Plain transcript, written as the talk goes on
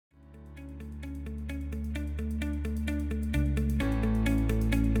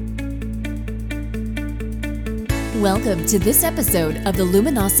Welcome to this episode of the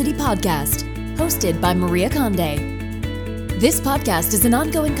Luminosity Podcast, hosted by Maria Conde. This podcast is an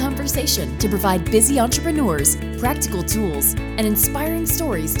ongoing conversation to provide busy entrepreneurs practical tools and inspiring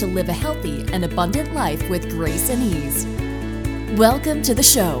stories to live a healthy and abundant life with grace and ease. Welcome to the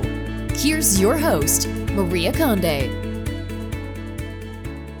show. Here's your host, Maria Conde.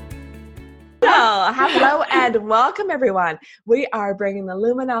 Hello and welcome everyone. We are bringing the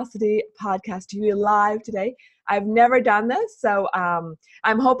Luminosity Podcast to you live today. I've never done this, so I'm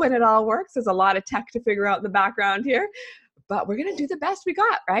hoping it all works. There's a lot of tech to figure out in the background here, but we're going to do the best we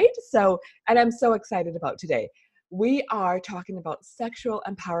got, right? And I'm so excited about today. We are talking about sexual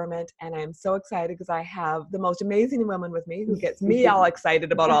empowerment, and I'm so excited because I have the most amazing woman with me who gets me all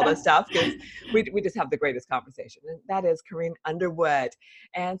excited about all this stuff because we just have the greatest conversation, and that is Corinne Underwood.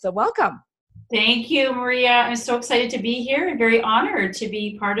 And so welcome. Thank you, Maria. I'm so excited to be here and very honored to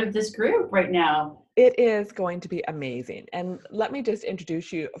be part of this group right now. It is going to be amazing. And let me just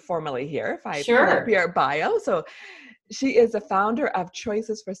introduce you formally here. If I pull up your bio. So she is the founder of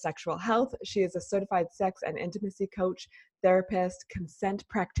Choices for Sexual Health. She is a certified sex and intimacy coach, therapist, consent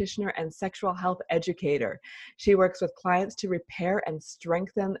practitioner, and sexual health educator. She works with clients to repair and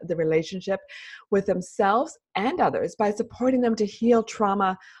strengthen the relationship with themselves and others by supporting them to heal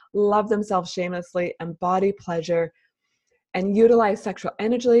trauma, love themselves shamelessly, embody pleasure, and utilize sexual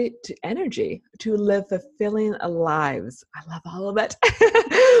energy to live fulfilling lives. I love all of it.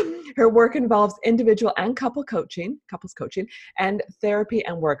 Her work involves individual and couples coaching, and therapy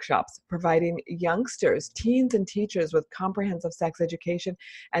and workshops, providing youngsters, teens, and teachers with comprehensive sex education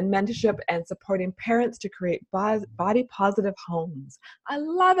and mentorship, and supporting parents to create body positive homes. I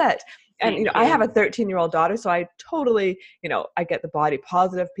love it. And, I have a 13-year-old daughter, so I totally, I get the body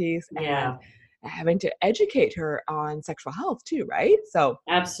positive piece. And having to educate her on sexual health too, right? So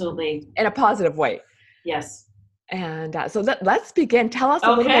absolutely, in a positive way. Yes. And so let's begin. Tell us a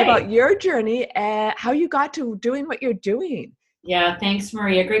little bit about your journey and how you got to doing what you're doing. Yeah, thanks,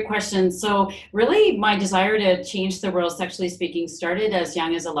 Maria. Great question. So really, my desire to change the world, sexually speaking, started as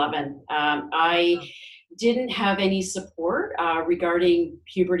young as 11. I didn't have any support regarding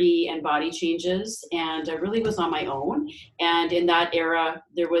puberty and body changes, and I really was on my own. And in that era,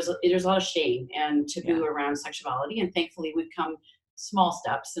 there's a lot of shame and taboo around sexuality, and thankfully we've come small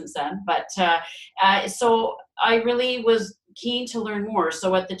steps since then. But so I really was keen to learn more.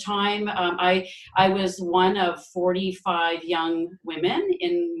 So at the time, I was one of 45 young women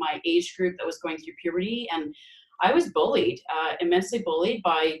in my age group that was going through puberty, and I was bullied, immensely bullied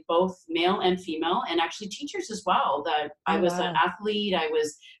by both male and female, and actually teachers as well. I was an athlete. I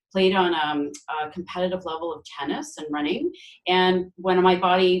played on a competitive level of tennis and running. And when my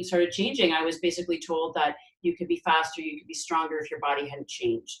body started changing, I was basically told that you could be faster, you could be stronger if your body hadn't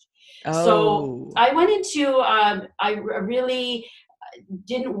changed. Oh. So I went into, I really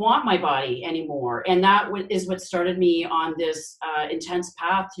didn't want my body anymore. And that is what started me on this intense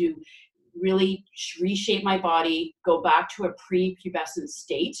path to really reshape my body, go back to a pre-pubescent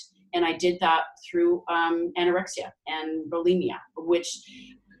state. And I did that through anorexia and bulimia, which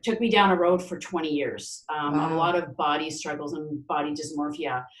took me down a road for 20 years. A lot of body struggles and body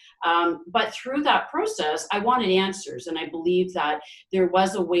dysmorphia. But through that process, I wanted answers. And I believed that there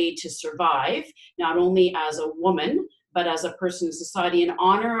was a way to survive, not only as a woman, but as a person in society, and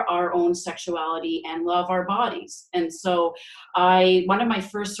honor our own sexuality and love our bodies. And so one of my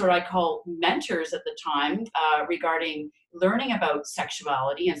first I call mentors at the time regarding learning about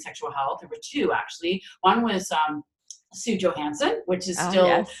sexuality and sexual health, there were two actually. One was Sue Johansson, which is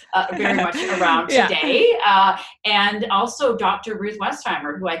still very much around today. And also Dr. Ruth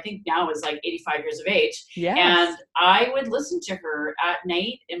Westheimer, who I think now is like 85 years of age. Yes. And I would listen to her at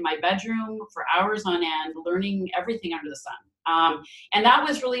night in my bedroom for hours on end, learning everything under the sun. And that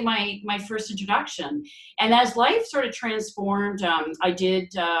was really my first introduction. And as life sort of transformed, I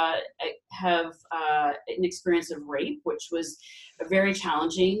did have an experience of rape, which was very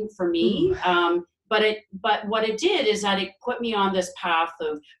challenging for me. But what it did is that it put me on this path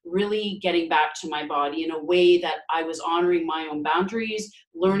of really getting back to my body in a way that I was honoring my own boundaries,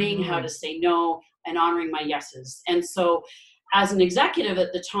 learning how to say no, and honoring my yeses. And so as an executive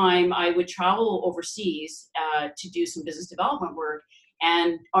at the time, I would travel overseas to do some business development work.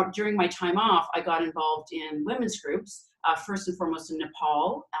 And during my time off, I got involved in women's groups, first and foremost in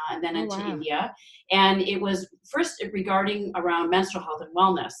Nepal, and then into India. And it was first regarding around menstrual health and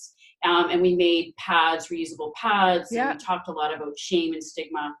wellness. And we made pads, reusable pads, and we talked a lot about shame and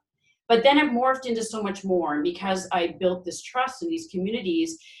stigma. But then it morphed into so much more. And because I built this trust in these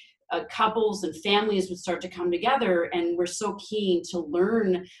communities, couples and families would start to come together, and were so keen to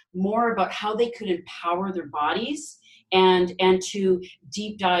learn more about how they could empower their bodies and to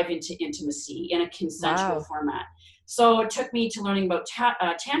deep dive into intimacy in a consensual format. So it took me to learning about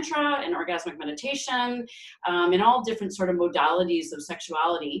Tantra and orgasmic meditation, and all different sort of modalities of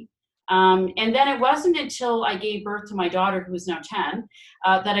sexuality. And then it wasn't until I gave birth to my daughter, who is now 10,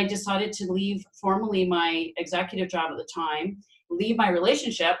 that I decided to leave formally my executive job at the time, leave my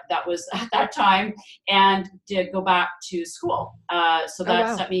relationship that was at that time, and did go back to school. So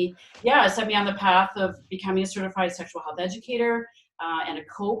that set me on the path of becoming a certified sexual health educator and a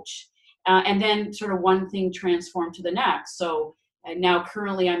coach. And then sort of one thing transformed to the next. So now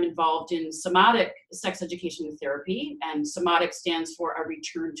currently I'm involved in somatic sex education and therapy, and somatic stands for a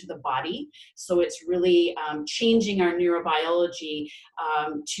return to the body. So it's really changing our neurobiology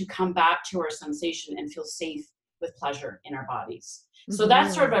to come back to our sensation and feel safe with pleasure in our bodies. So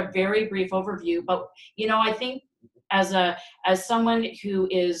that's sort of a very brief overview. But, I think as someone who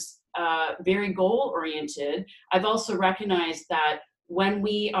is very goal oriented, I've also recognized that when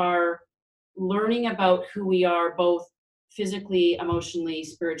we are learning about who we are, both physically, emotionally,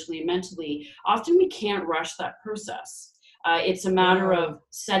 spiritually, and mentally, often we can't rush that process. It's a matter of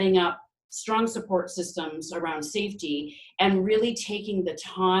setting up strong support systems around safety and really taking the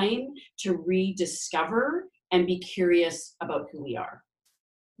time to rediscover and be curious about who we are.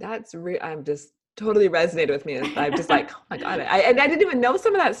 That's I'm just totally resonated with me. I'm just like, oh my God. I didn't even know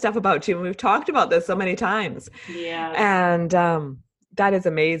some of that stuff about you. And we've talked about this so many times. Yeah. And, that is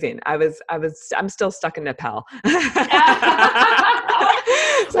amazing. I'm still stuck in Nepal. So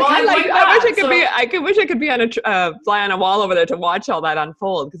I wish I could be on a fly on a wall over there to watch all that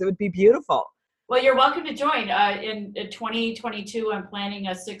unfold, because it would be beautiful. Well, you're welcome to join. In 2022, I'm planning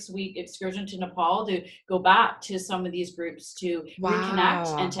a 6-week excursion to Nepal to go back to some of these groups to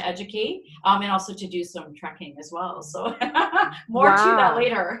reconnect and to educate, and also to do some trekking as well. So more to that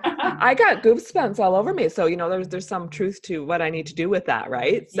later. I got goosebumps all over me. So, there's some truth to what I need to do with that,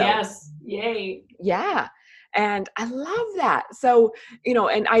 right? So, yes. Yay. Yeah. And I love that. So,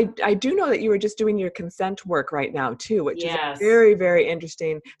 and I do know that you were just doing your consent work right now too, which is very, very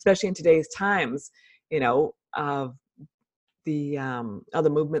interesting, especially in today's times, of the other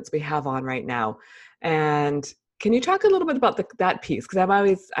movements we have on right now. And can you talk a little bit about that piece?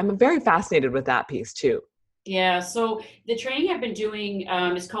 Because I'm very fascinated with that piece too. Yeah, so the training I've been doing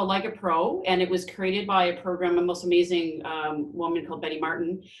is called Like a Pro, and it was created by a most amazing woman called Betty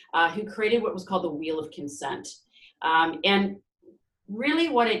Martin, who created what was called the Wheel of Consent. And really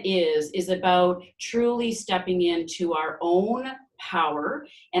what it is about truly stepping into our own power.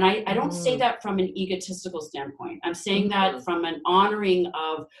 And I don't say that from an egotistical standpoint. I'm saying that from an honoring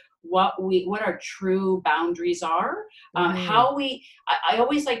of what our true boundaries are, I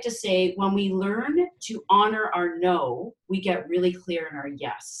always like to say, when we learn to honor our no, we get really clear in our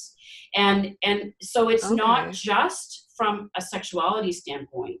yes. And so it's not just from a sexuality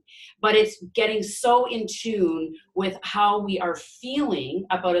standpoint, but it's getting so in tune with how we are feeling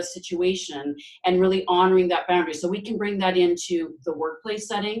about a situation and really honoring that boundary. So we can bring that into the workplace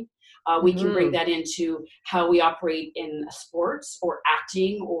setting. We can bring that into how we operate in sports or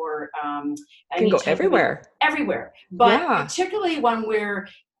acting or can go everywhere. But particularly when we're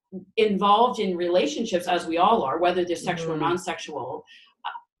involved in relationships, as we all are, whether they're sexual or non-sexual,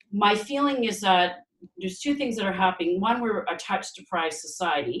 my feeling is that there's two things that are happening. One, we're a touch-deprived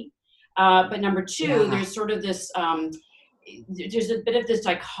society. But number two, there's sort of this there's a bit of this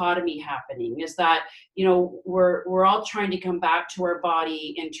dichotomy happening, is that, we're all trying to come back to our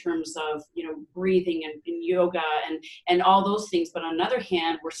body in terms of, breathing and yoga and all those things. But on the other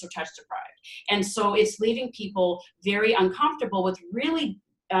hand, we're so touch deprived. And so it's leaving people very uncomfortable with really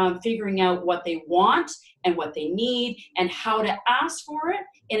figuring out what they want and what they need and how to ask for it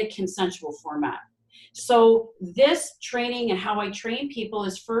in a consensual format. So this training and how I train people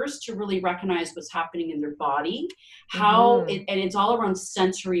is first to really recognize what's happening in their body, and it's all around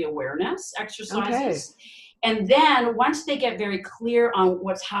sensory awareness exercises. And then once they get very clear on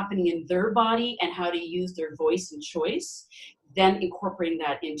what's happening in their body and how to use their voice and choice, then incorporating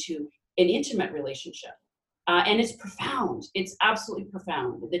that into an intimate relationship. And it's profound. It's absolutely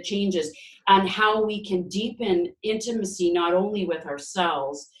profound, the changes and how we can deepen intimacy, not only with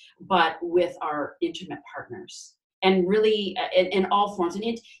ourselves, but with our intimate partners, and really in all forms.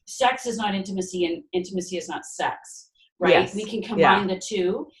 And sex is not intimacy, and intimacy is not sex, right? Yes. We can combine the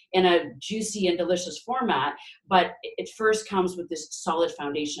two in a juicy and delicious format, but it first comes with this solid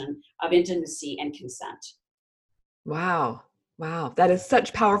foundation of intimacy and consent. Wow. That is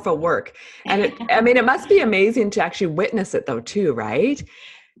such powerful work. And it must be amazing to actually witness it though too, right?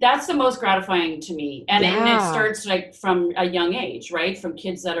 That's the most gratifying to me. And it starts like from a young age, right? From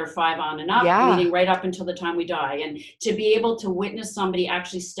kids that are 5 on and up, leading right up until the time we die. And to be able to witness somebody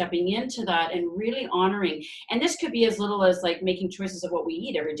actually stepping into that and really honoring, and this could be as little as like making choices of what we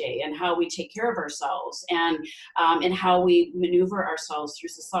eat every day and how we take care of ourselves and how we maneuver ourselves through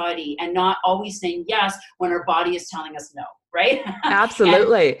society and not always saying yes when our body is telling us no, right?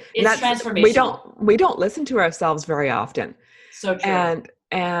 Absolutely. It's transformational. We don't listen to ourselves very often. So true.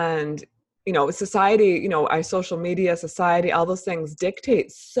 And, you know, society, you know, our social media, society, all those things dictate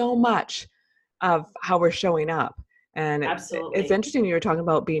so much of how we're showing up. And it's interesting you were talking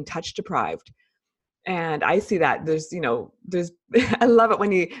about being touch deprived. And I see that there's I love it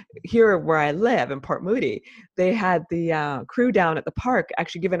when you hear where I live in Port Moody, they had the crew down at the park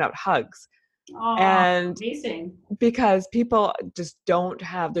actually giving out hugs. Oh, and amazing. Because people just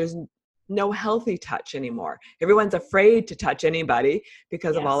there's no healthy touch anymore. Everyone's afraid to touch anybody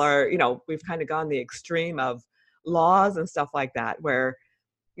because of all our, we've kind of gone the extreme of laws and stuff like that, where,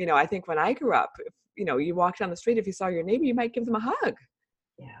 I think when I grew up, you walk down the street, if you saw your neighbor, you might give them a hug.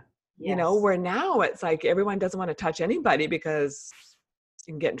 Yeah. Yes. Where now it's like everyone doesn't want to touch anybody because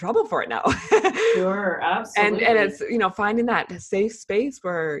you can get in trouble for it now. Sure, absolutely. And it's, finding that safe space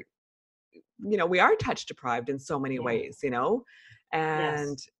where, we are touch deprived in so many ways,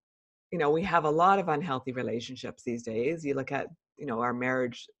 and we have a lot of unhealthy relationships these days. You look at, our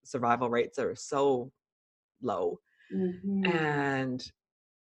marriage survival rates are so low. Mm-hmm. And,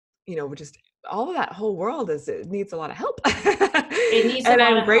 just all of that whole world it needs a lot of help. It needs and a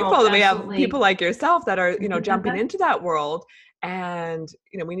lot I'm of grateful help, that we absolutely. have people like yourself that are, jumping into that world. And,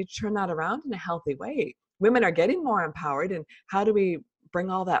 we need to turn that around in a healthy way. Women are getting more empowered. And how do we bring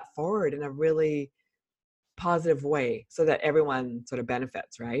all that forward in a really positive way so that everyone sort of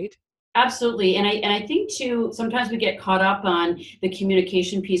benefits, right? Absolutely. And I think too, sometimes we get caught up on the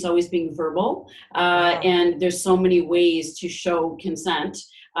communication piece always being verbal. And there's so many ways to show consent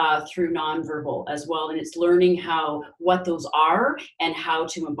through nonverbal as well. And it's learning what those are and how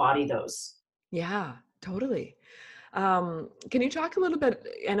to embody those. Yeah, totally. Can you talk a little bit,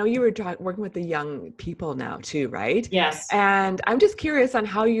 I know you were working with the young people now too, right? Yes. And I'm just curious on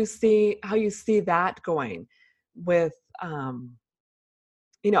how you see that going with,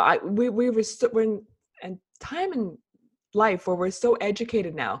 we're in time in life where we're so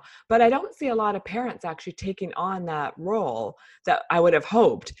educated now, but I don't see a lot of parents actually taking on that role that I would have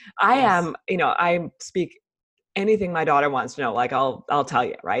hoped. I am, I speak anything my daughter wants to know, like I'll tell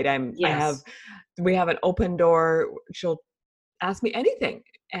you, right? We have an open door. She'll ask me anything.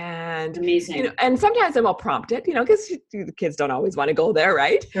 And, amazing. And sometimes I will prompt it, because the kids don't always want to go there,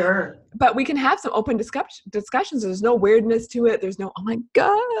 right? Sure. But we can have some open discussions. There's no weirdness to it. There's no, oh my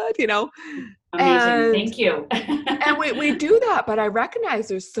God, Amazing. Thank you. And we do that, but I recognize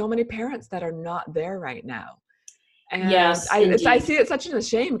there's so many parents that are not there right now. And yes, I see it such a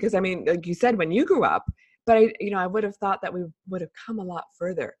shame because, like you said, when you grew up, but I would have thought that we would have come a lot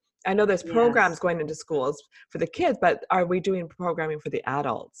further. I know there's programs going into schools for the kids, but are we doing programming for the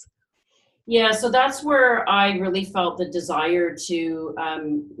adults? Yeah, so that's where I really felt the desire to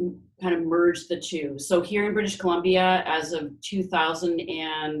kind of merge the two. So here in British Columbia, as of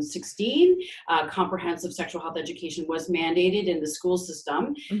 2016, comprehensive sexual health education was mandated in the school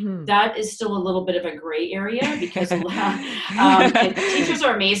system. Mm-hmm. That is still a little bit of a gray area because teachers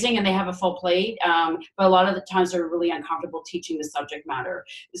are amazing and they have a full plate, but a lot of the times they're really uncomfortable teaching the subject matter.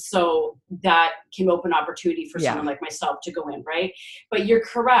 So that can open opportunity for someone like myself to go in, right? But you're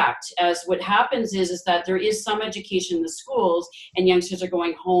correct, as what happens is that there is some education in the schools and youngsters are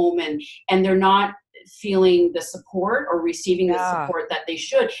going home and they're not feeling the support or receiving the support that they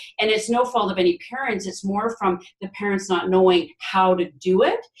should. And it's no fault of any parents. It's more from the parents not knowing how to do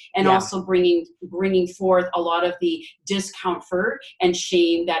it and also bringing forth a lot of the discomfort and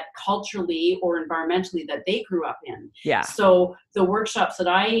shame that culturally or environmentally that they grew up in. Yeah. So the workshops that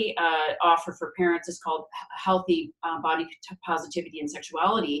I offer for parents is called Healthy Body Positivity and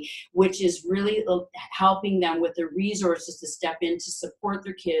Sexuality, which is really helping them with the resources to step in to support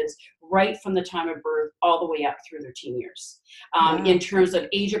their kids right from the time of birth all the way up through their teen years. In terms of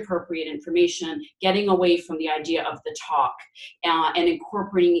age-appropriate information, getting away from the idea of the talk and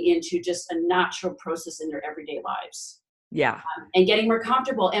incorporating into just a natural process in their everyday lives. Yeah. And getting more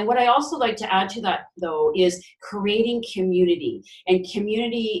comfortable. And what I also like to add to that, though, is creating community. And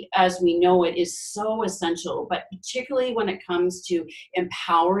community, as we know it, is so essential, but particularly when it comes to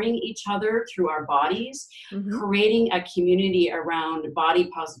empowering each other through our bodies, creating a community around body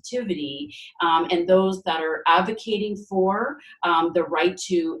positivity, and those that are advocating for the right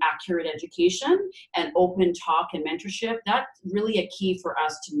to accurate education and open talk and mentorship. That's really a key for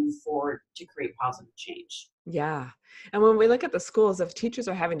us to move forward to create positive change. Yeah. And when we look at the schools, if teachers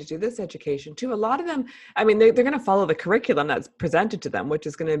are having to do this education too, a lot of them, I mean, they're going to follow the curriculum that's presented to them, which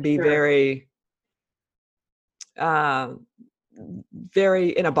is going to be very, very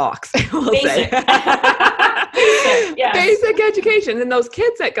in a box, we'll Basic. say. Yes. Basic education. And those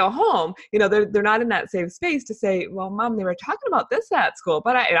kids that go home, you know, they're not in that safe space to say, well, Mom, they were talking about this at school,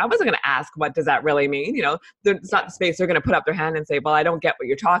 but I wasn't going to ask, what does that really mean? You know, it's not the space they're going to put up their hand and say, well, I don't get what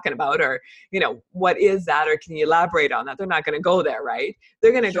you're talking about, or, you know, what is that? Or can you elaborate on that? They're not going to go there, right?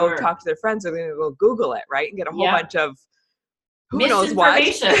 They're going to go talk to their friends. They're going to go Google it, right? And get a whole bunch of who knows what.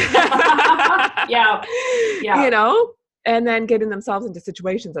 Yeah. You know? And then getting themselves into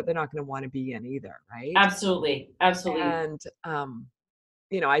situations that they're not going to want to be in either, right? Absolutely. And,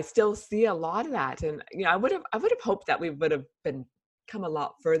 you know, I still see a lot of that. And, you know, I would have hoped that we would have come a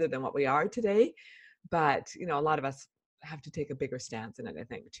lot further than what we are today. But, you know, a lot of us have to take a bigger stance in it, I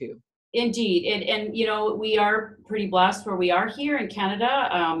think, too. Indeed. And, you know, we are pretty blessed where we are here in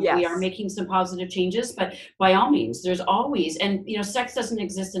Canada. We are making some positive changes, but by all means, there's always, and, you know, sex doesn't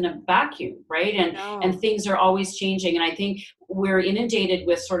exist in a vacuum, right? And things are always changing. And I think we're inundated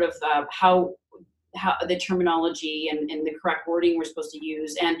with sort of how the terminology and the correct wording we're supposed to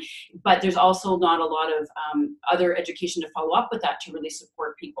use. But there's also not a lot of other education to follow up with that to really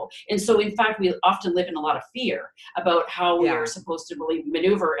support people. And so, in fact, we often live in a lot of fear about how we are supposed to really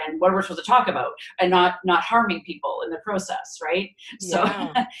maneuver and what we're supposed to talk about, and not harming people in the process, right? So,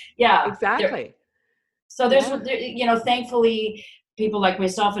 exactly. There's, you know, thankfully, people like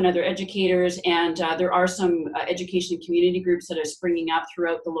myself and other educators, and there are some education community groups that are springing up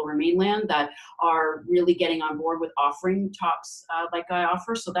throughout the Lower Mainland that are really getting on board with offering talks like I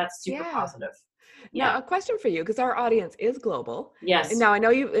offer. So that's super positive. Now, a question for you, because our audience is global. Yes. And now I know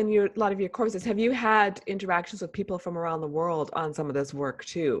you, in a lot of your courses, have you had interactions with people from around the world on some of this work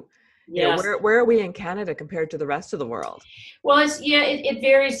too? Yes. You know, where are we in Canada compared to the rest of the world? Well, it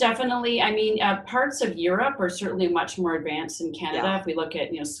varies definitely. I mean, parts of Europe are certainly much more advanced than Canada. If we look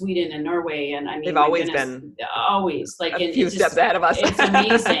at, you know, Sweden and Norway, and I mean, they've always been like a few steps ahead of us. It's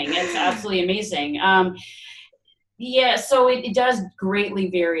amazing. It's absolutely amazing. So it does greatly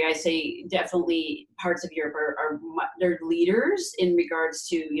vary. I say definitely parts of Europe are they're leaders in regards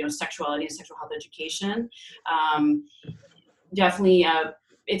to, you know, sexuality and sexual health education. Definitely.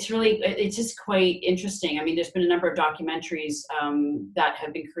 It's just quite interesting. I mean, there's been a number of documentaries that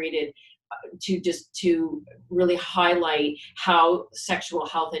have been created to really highlight how sexual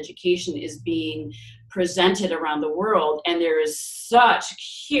health education is being presented around the world, and there is such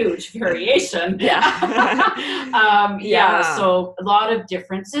huge variation. So a lot of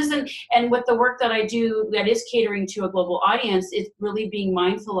differences, and with the work that I do that is catering to a global audience, it's really being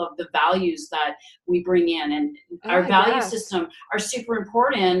mindful of the values that we bring in, and our value system are super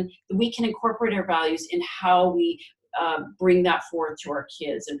important. We can incorporate our values in how we bring that forth to our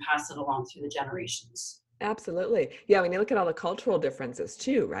kids and pass it along through the generations. Absolutely. Yeah, when you look at all the cultural differences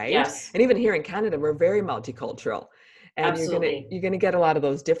too, right? Yes. And even here in Canada, we're very multicultural. And Absolutely. you're gonna get a lot of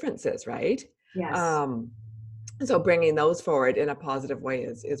those differences, right? Yes. So bringing those forward in a positive way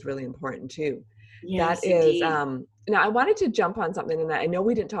is really important too. Yes, that is indeed. Now I wanted to jump on something, and I know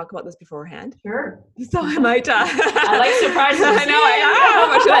we didn't talk about this beforehand. Sure. So I might I like surprises. I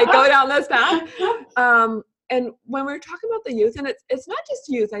know. Should I go down this path? And when we're talking about the youth, and it's not just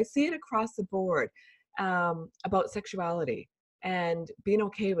youth, I see it across the board, about sexuality and being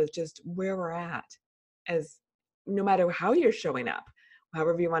okay with just where we're at, as no matter how you're showing up,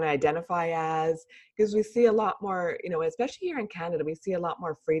 however you want to identify as, because we see a lot more, you know, especially here in Canada, we see a lot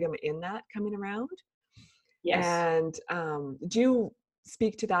more freedom in that coming around. Yes. And do you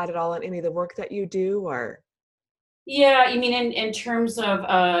speak to that at all in any of the work that you do, or? Yeah, you mean in terms of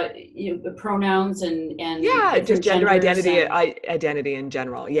you know, the pronouns and just gender identity in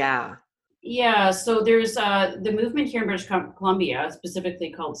general. Yeah, so there's the movement here in British Columbia,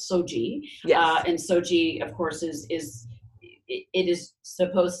 specifically called SOGI. Yes. And SOGI, of course, is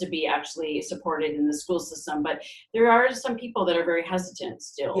supposed to be actually supported in the school system, but there are some people that are very hesitant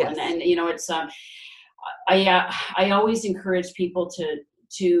still. Yes. And you know, it's I always encourage people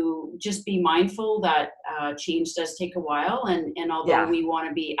to just be mindful that change does take a while. And although we want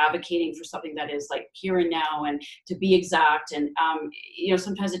to be advocating for something that is like here and now and to be exact, and,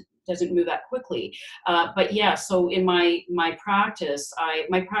 sometimes it doesn't move that quickly. But yeah, so in my practice,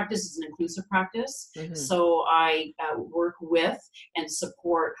 my practice is an inclusive practice. Mm-hmm. So I work with and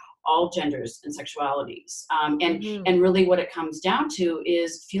support all genders and sexualities. And really what it comes down to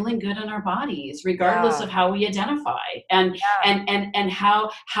is feeling good in our bodies, regardless of how we identify. And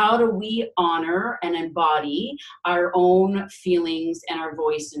how do we honor and embody our own feelings and our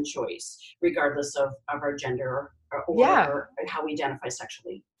voice and choice, regardless of our gender or how we identify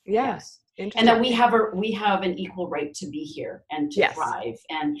sexually. Yes. And that we have an equal right to be here and to thrive.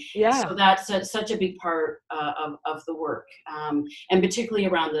 And so that's such a big part of the work. And particularly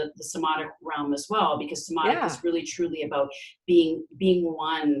around the somatic realm as well, because somatic is really truly about being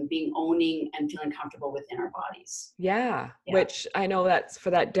one, owning and feeling comfortable within our bodies. Yeah. Which I know that's for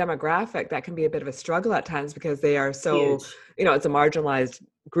that demographic, that can be a bit of a struggle at times because they are so, it's a marginalized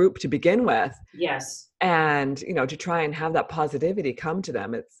group to begin with. Yes. And, to try and have that positivity come to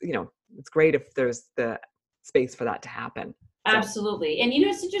them, it's, it's great if there's the space for that to happen. So. Absolutely. And,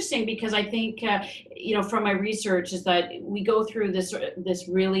 it's interesting because I think, from my research is that we go through this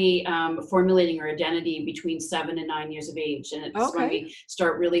really formulating our identity between 7 and 9 years of age. And it's when we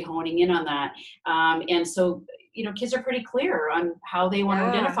start really honing in on that. And so, kids are pretty clear on how they want to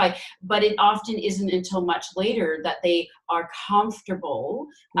identify, but it often isn't until much later that they are comfortable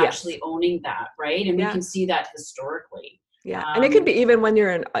actually owning that, right? And we can see that historically. Yeah. And it could be even when you're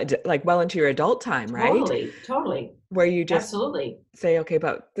in well into your adult time, right? Totally. Where you just say, okay,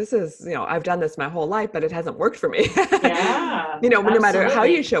 but this is, I've done this my whole life, but it hasn't worked for me. Yeah. No matter how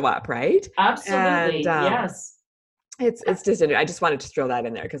you show up, right? Absolutely. And, yes. It's just, I just wanted to throw that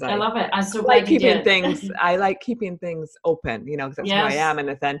in there because I love it. I'm so glad like keeping things. I like keeping things open, because that's who I am and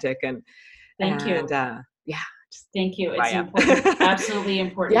authentic. And thank you. Thank you. It's important. Absolutely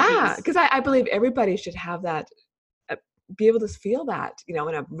important. Yeah, because I believe everybody should have that. Be able to feel that, in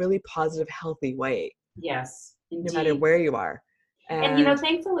a really positive, healthy way. Yes, indeed. No matter where you are. And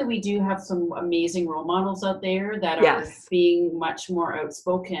thankfully we do have some amazing role models out there that are being much more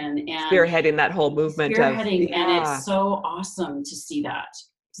outspoken and spearheading that whole movement. And it's so awesome to see that.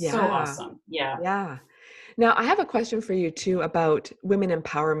 So awesome. Yeah. Yeah. Now I have a question for you too about women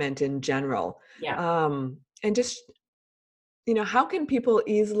empowerment in general. Yeah. And just, how can people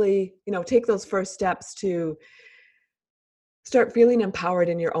easily, take those first steps to start feeling empowered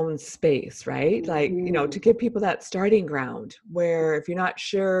in your own space, right? Like, to give people that starting ground where if you're not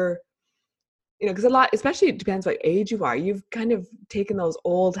sure, because a lot, especially it depends what age you are, you've kind of taken those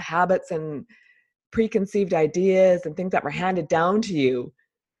old habits and preconceived ideas and things that were handed down to you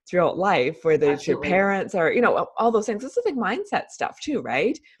throughout life, whether it's your parents or, all those things. This is like mindset stuff too,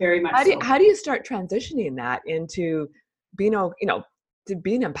 right? Very much How do you start transitioning that into being, to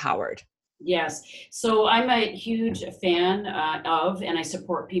being empowered? Yes. So I'm a huge fan of, and I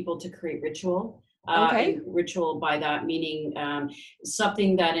support people to create ritual. And ritual by that meaning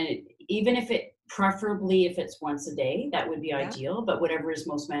something that even if it, preferably if it's once a day, that would be ideal, but whatever is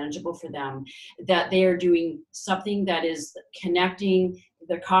most manageable for them, that they are doing something that is connecting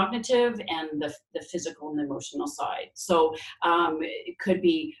the cognitive and the physical and emotional side. So it could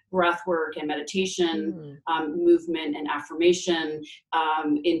be breath work and meditation, movement and affirmation,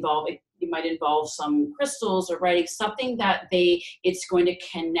 it might involve some crystals or writing, something that it's going to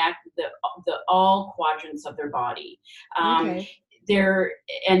connect the all quadrants of their body.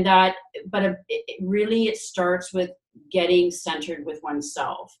 It starts with getting centered with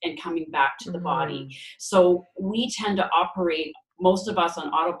oneself and coming back to the body. So we tend to operate, most of us, on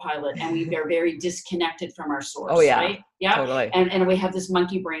autopilot, and we are very disconnected from our source. Right? Yeah, totally. And we have this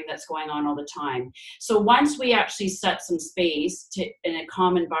monkey brain that's going on all the time. So once we actually set some space in a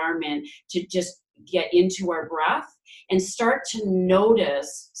calm environment to just get into our breath and start to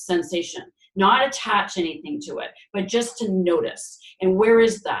notice sensation, not attach anything to it, but just to notice. And where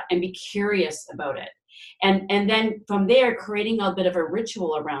is that? And be curious about it. And then from there, creating a bit of a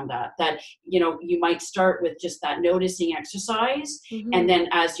ritual around that, you might start with just that noticing exercise. And then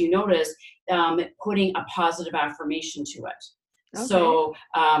as you notice, putting a positive affirmation to it. So,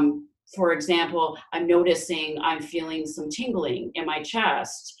 for example, I'm noticing I'm feeling some tingling in my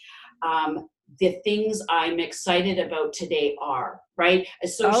chest. The things I'm excited about today are, right?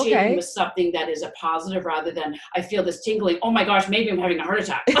 Associating with something that is a positive rather than I feel this tingling. Oh my gosh, maybe I'm having a heart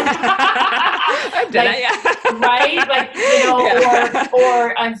attack. I've done it, right?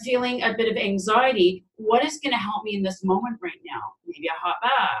 Or I'm feeling a bit of anxiety. What is going to help me in this moment right now? Maybe a hot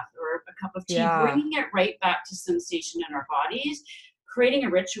bath or a cup of tea. Bringing it right back to sensation in our bodies creating a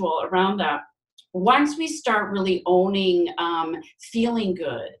ritual around that. Once we start really owning feeling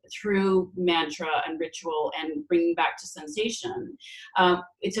good through mantra and ritual and bringing back to sensation,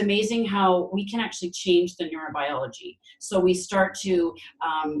 it's amazing how we can actually change the neurobiology. So we start to,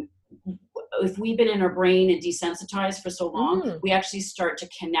 if we've been in our brain and desensitized for so long, we actually start to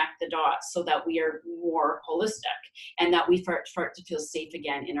connect the dots so that we are more holistic and that we start to feel safe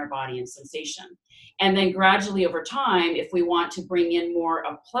again in our body and sensation. And then gradually over time, if we want to bring in more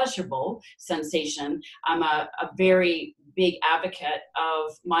of pleasurable sensation, I'm a very big advocate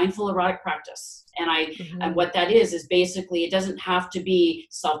of mindful erotic practice. And and what that is basically, it doesn't have to be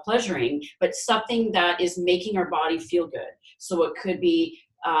self-pleasuring, but something that is making our body feel good. So it could be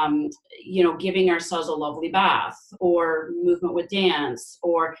giving ourselves a lovely bath, or movement with dance,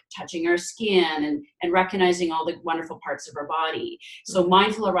 or touching our skin and recognizing all the wonderful parts of our body. So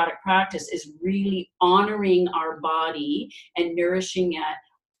mindful erotic practice is really honoring our body and nourishing it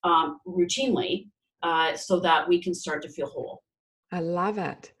routinely so that we can start to feel whole. I love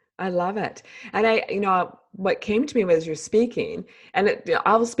it. I love it. And what came to me as you're speaking, and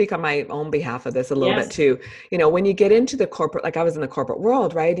I'll speak on my own behalf of this a little bit too. When you get into the corporate, like I was in the corporate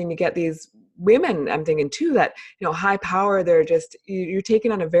world, right? And you get these women, I'm thinking too, that, high power, they're just, you're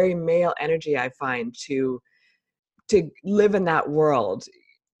taking on a very male energy, I find, to live in that world.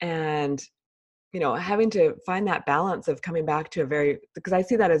 And, having to find that balance of coming back to because I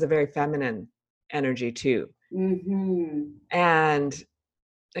see that as a very feminine energy too. And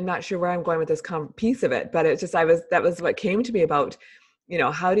I'm not sure where I'm going with this piece of it, but it's just, that was what came to me about,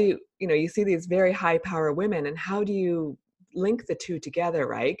 how do you see these very high power women, and how do you link the two together,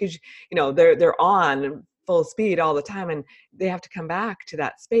 right? Because, they're on full speed all the time, and they have to come back to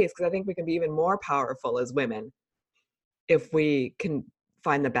that space. Because I think we can be even more powerful as women if we can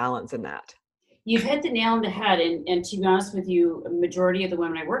find the balance in that. You've hit the nail on the head, and to be honest with you, a majority of the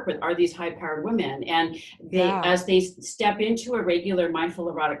women I work with are these high-powered women, and as they step into a regular mindful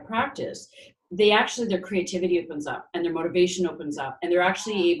erotic practice, their creativity opens up and their motivation opens up, and they're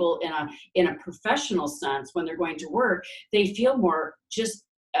actually able, in a professional sense, when they're going to work, they feel more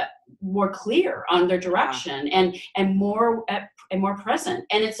clear on their direction and more present.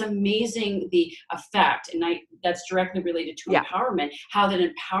 And it's amazing the effect, and that's directly related to empowerment, how that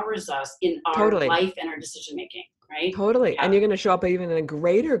empowers us in our life and our decision making, right? Totally. And you're going to show up even in a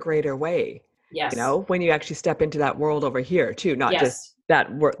greater way. Yes. When you actually step into that world over here too, not just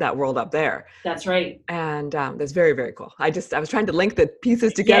that world up there. That's right. And that's very, very cool. I was trying to link the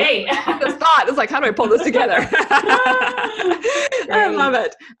pieces together. This thought is like, how do I pull this together? I love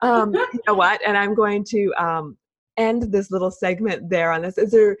it. You know what? And I'm going to end this little segment there on this.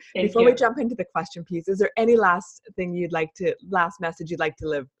 Before we jump into the question piece, is there any last message you'd like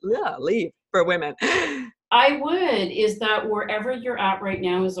to leave for women? I would, is that wherever you're at right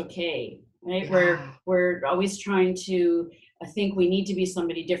now is okay, right? We're always trying to, I think we need to be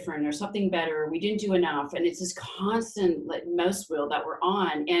somebody different or something better. We didn't do enough. And it's this constant mouse wheel that we're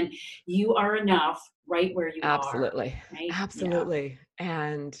on, and you are enough right where you are. Right? Absolutely.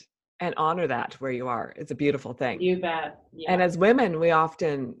 Yeah. And honor that where you are. It's a beautiful thing. You bet. Yeah. And as women, we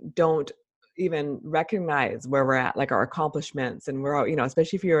often don't even recognize where we're at, like our accomplishments, and we're,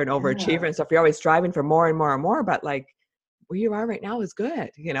 especially if you're an overachiever and stuff, you're always striving for more and more and more, but like where you are right now is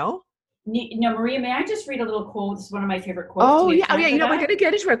good, Maria, may I just read a little quote? This is one of my favorite quotes. Oh, yeah. We're going to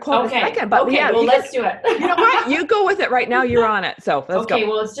get into a quote in a second. But let's do it. You know what? You go with it right now. You're on it. So let's go. Okay,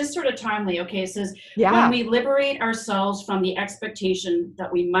 well, it's just sort of timely. Okay, it says, when we liberate ourselves from the expectation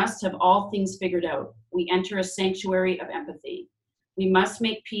that we must have all things figured out, we enter a sanctuary of empathy. We must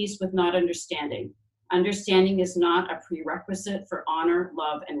make peace with not understanding. Understanding is not a prerequisite for honor,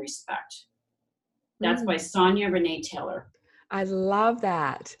 love, and respect. That's by Sonia Renee Taylor. I love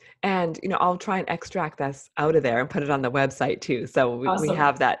that. And, I'll try and extract this out of there and put it on the website too. So we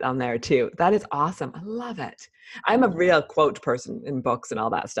have that on there too. That is awesome. I love it. I'm a real quote person in books and all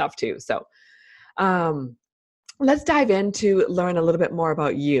that stuff too. So let's dive in to learn a little bit more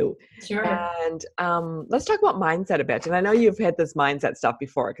about you. Sure. And let's talk about mindset a bit. And I know you've had this mindset stuff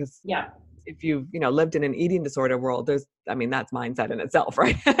before, because if you've, lived in an eating disorder world, that's mindset in itself,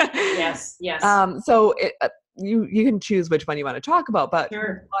 right? Yes. So you can choose which one you want to talk about, but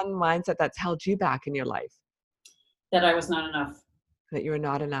one mindset that's held you back in your life. That I was not enough. That you were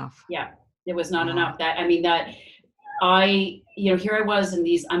not enough. Yeah, it was not enough. Here I was in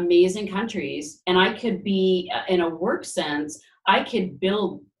these amazing countries, and I could be, in a work sense, I could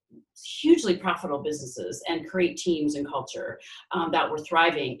build hugely profitable businesses and create teams and culture that were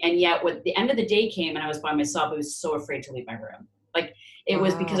thriving. And yet when the end of the day came and I was by myself, I was so afraid to leave my room. Like it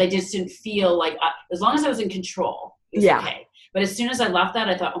was because I just didn't feel like, as long as I was in control, it was okay. But as soon as I left that,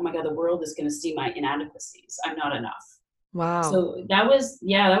 I thought, oh my God, the world is going to see my inadequacies. I'm not enough. Wow. So that was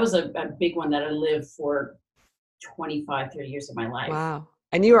a big one that I lived for 25, 30 years of my life. Wow.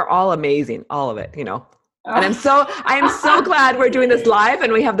 And you are all amazing, all of it, And I am Oh. so glad we're doing this live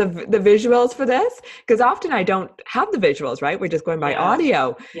and we have the visuals for this, because often I don't have the visuals, right? We're just going by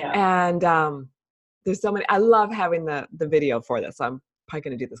audio. Yeah. And there's so many. I love having the video for this. So I'm probably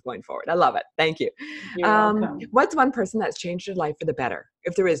going to do this going forward. I love it. Thank you. You're welcome. What's one person that's changed your life for the better?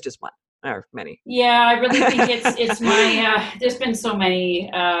 If there is just one. Or many. Yeah, I really think it's my, there's been so many,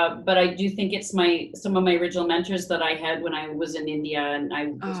 but I do think it's some of my original mentors that I had when I was in India and I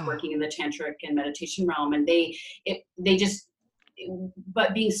was working in the tantric and meditation realm, and they just,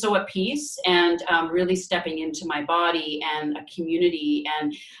 but being so at peace and really stepping into my body and a community,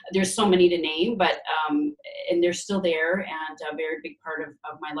 and there's so many to name, but and they're still there and a very big part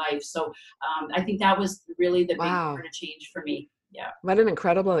of my life. So I think that was really the big part of change for me. Yeah. What an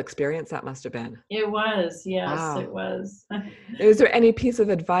incredible experience that must have been. It was. Yes, wow. It was. Is there any piece of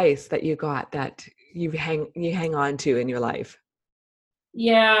advice that you got that you hang on to in your life?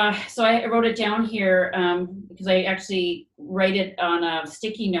 Yeah. So I wrote it down here because I actually write it on a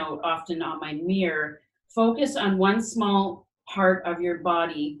sticky note often on my mirror. Focus on one small part of your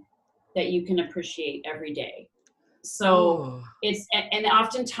body that you can appreciate every day. So and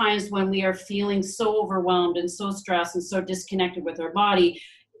oftentimes when we are feeling so overwhelmed and so stressed and so disconnected with our body,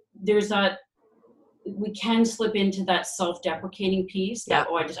 we can slip into that self-deprecating piece that,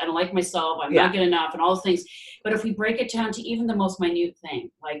 I don't like myself, I'm not good enough, and all those things. But if we break it down to even the most minute thing,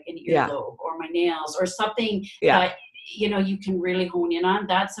 like an earlobe or my nails or something that, you can really hone in on,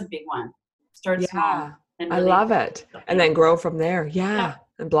 that's a big one. Start small. And really, I love it. And then grow from there. Yeah.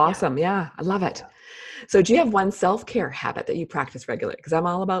 And blossom. Yeah. I love it. So do you have one self-care habit that you practice regularly? Because I'm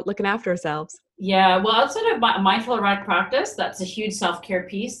all about looking after ourselves. Yeah. Well, outside of mindful erotic practice, that's a huge self-care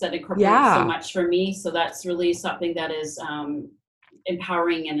piece that incorporates so much for me. So that's really something that is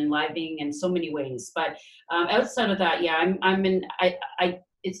empowering and enlivening in so many ways. But outside of that,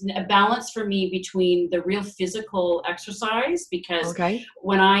 it's a balance for me between the real physical exercise, because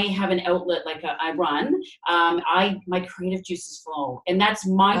when I have an outlet, like I run, my creative juices flow, and that's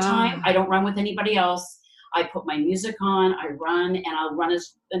my time. I don't run with anybody else. I put my music on, I run, and I'll run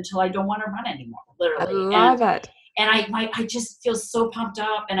until I don't want to run anymore, literally. I love it. And I just feel so pumped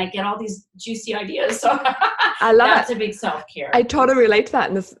up, and I get all these juicy ideas. So I love that's a big self-care. I totally relate to that.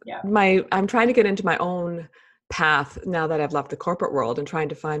 And I'm trying to get into my own path now that I've left the corporate world and trying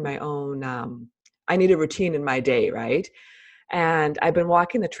to find my own, I need a routine in my day, right? And I've been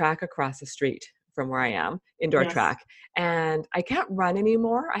walking the track across the street from where I am, indoor track, and I can't run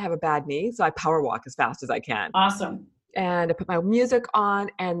anymore. I have a bad knee, so I power walk as fast as I can. Awesome. And I put my music on,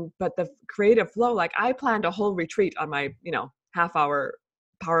 but the creative flow, like I planned a whole retreat on my, half-hour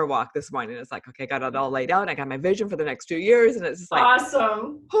power walk this morning. It's like, okay, got it all laid out. I got my vision for the next 2 years, and it's just like,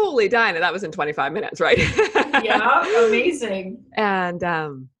 awesome. Holy Dinah, that was in 25 minutes, right? Yeah, amazing. And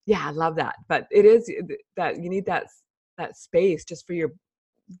I love that. But it is that you need that space just for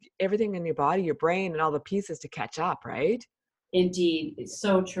everything in your body, your brain, and all the pieces to catch up, right? Indeed. It's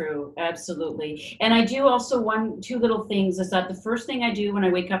so true. Absolutely. And I do also two little things is that the first thing I do when I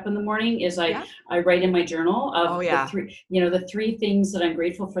wake up in the morning is I write in my journal of the three things that I'm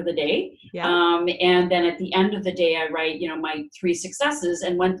grateful for the day. Yeah. And then at the end of the day, I write, my 3 successes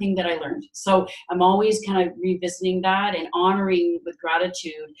and one thing that I learned. So I'm always kind of revisiting that and honoring with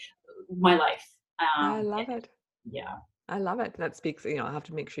gratitude my life. I love it. Yeah. I love it. That speaks, I'll have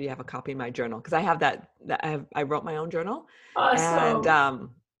to make sure you have a copy of my journal, because I have that I wrote my own journal. Awesome. And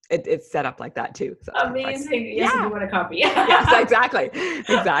it's set up like that too. So amazing. Yes, you want a copy. Yes, exactly.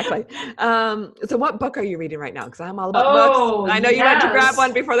 So what book are you reading right now? Because I'm all about books. I know you went to grab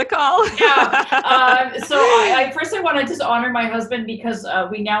one before the call. Yeah. So I first I want to just honor my husband, because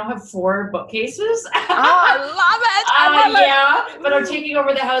we now have 4 bookcases. I love it. But I'm taking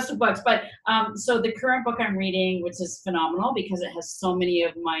over the house of books. But so the current book I'm reading, which is phenomenal because it has so many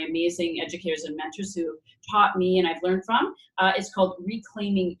of my amazing educators and mentors who taught me and I've learned from, it's called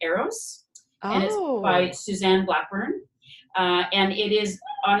Reclaiming Eros. And it's by Suzanne Blackburn. And it is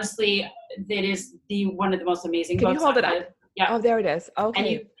honestly, one of the most amazing books. Can you hold it up? Yeah. Oh, there it is.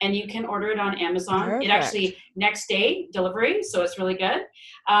 Okay. And you can order it on Amazon. Perfect. It actually next day delivery, so it's really good.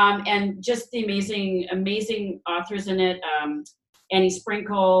 And just the amazing authors in it, Annie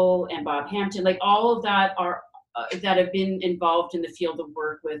Sprinkle and Bob Hampton, like all of that are that have been involved in the field of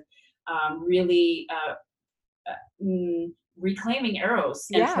work with really reclaiming eros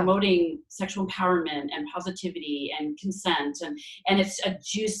and promoting sexual empowerment and positivity and consent, and it's a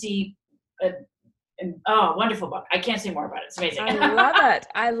juicy wonderful book. I can't say more about it. It's amazing.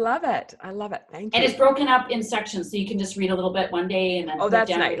 I love it. Thank you. And it's broken up in sections, so you can just read a little bit one day and then that's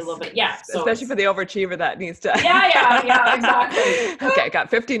down nice. Read a little bit. Yeah. So especially for the overachiever that needs to. Yeah, exactly. Okay, got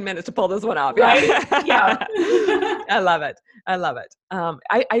 15 minutes to pull this one off. Right? Yeah. I love it.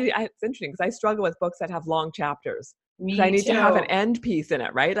 It's interesting because I struggle with books that have long chapters. I need to have an end piece in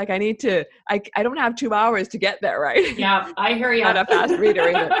it, right? Like I don't have 2 hours to get there, right? Yeah, I hear you. Not a fast reader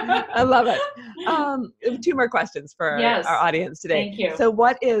either. I love it. 2 more questions for our audience today. Thank you. So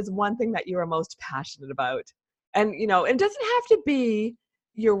what is one thing that you are most passionate about? And, it doesn't have to be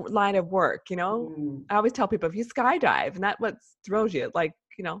your line of work, I always tell people if you skydive and that's what throws you, like,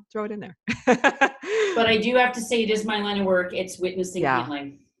 throw it in there. But I do have to say it is my line of work. It's witnessing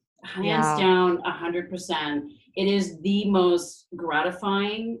healing. Hands down, 100%. It is the most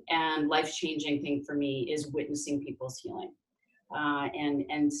gratifying and life-changing thing for me is witnessing people's healing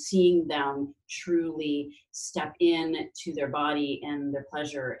and seeing them truly step in to their body and their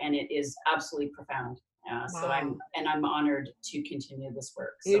pleasure. And it is absolutely profound. So I'm honored to continue this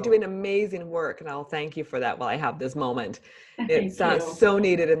work. So. You're doing amazing work, and I'll thank you for that while I have this moment. It's so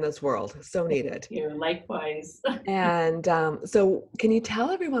needed in this world, so needed. Thank you. Likewise. And so can you tell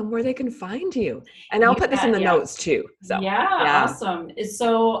everyone where they can find you? And I'll put this in the notes too. So awesome.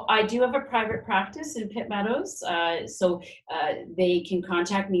 So I do have a private practice in Pitt Meadows. So they can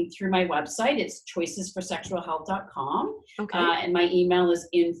contact me through my website. It's choicesforsexualhealth.com. Okay. And my email is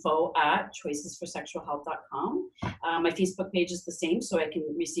info@choicesforsexualhealth.com. My Facebook page is the same, so I can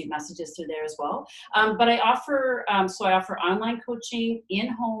receive messages through there as well. But I offer online coaching,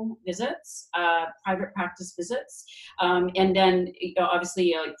 in-home visits, private practice visits, and then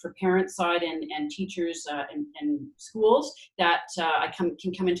obviously for parent side and teachers and schools that can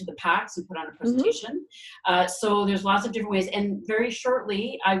come into the PACs and put on a presentation. So there's lots of different ways. And very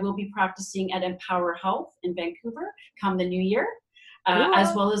shortly, I will be practicing at Empower Health in Vancouver come the new year.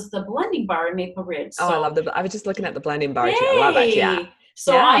 As well as the blending bar in Maple Ridge. So, I was just looking at the blending bar too. I love it. Yeah.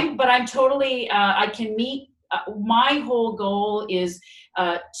 So I'm totally, I can meet, my whole goal is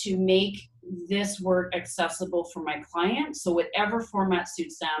to make this work accessible for my clients. So whatever format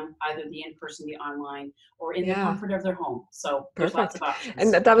suits them, either the in-person, the online, or in the comfort of their home. So there's lots of options.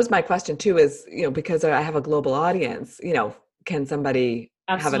 And that was my question too, is, because I have a global audience, can somebody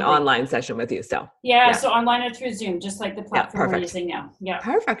have an online session with you? So so online or through Zoom, just like the platform we're using now. Yeah.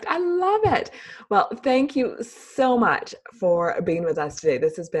 Perfect. I love it. Well, thank you so much for being with us today.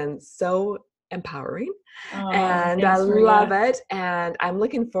 This has been so empowering and I love it. And I'm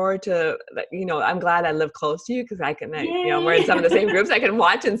looking forward to, I'm glad I live close to you because I can, we're in some of the same groups. I can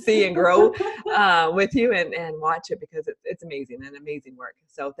watch and see and grow with you and watch it because it's amazing and amazing work.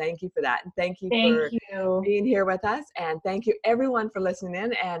 So thank you for that. And thank you for being here with us. And thank you everyone for listening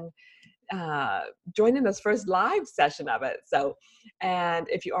in and joining this first live session of it. So, and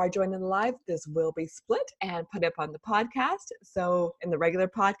if you are joining the live, this will be split and put up on the podcast. So in the regular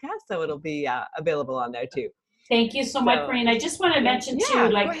podcast, so it'll be available on there too. Thank you so much, Corinne. I just want to mention too,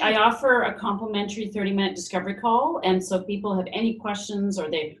 I offer a complimentary 30-minute discovery call. And so if people have any questions or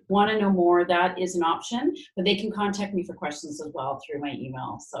they want to know more, that is an option, but they can contact me for questions as well through my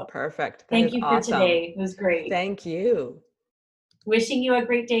email. So perfect. Thank you for today. It was great. Thank you. Wishing you a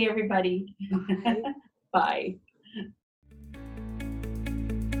great day, everybody. Bye.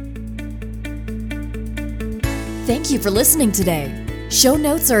 Thank you for listening today. Show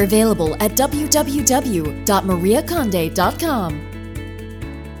notes are available at www.mariaconde.com.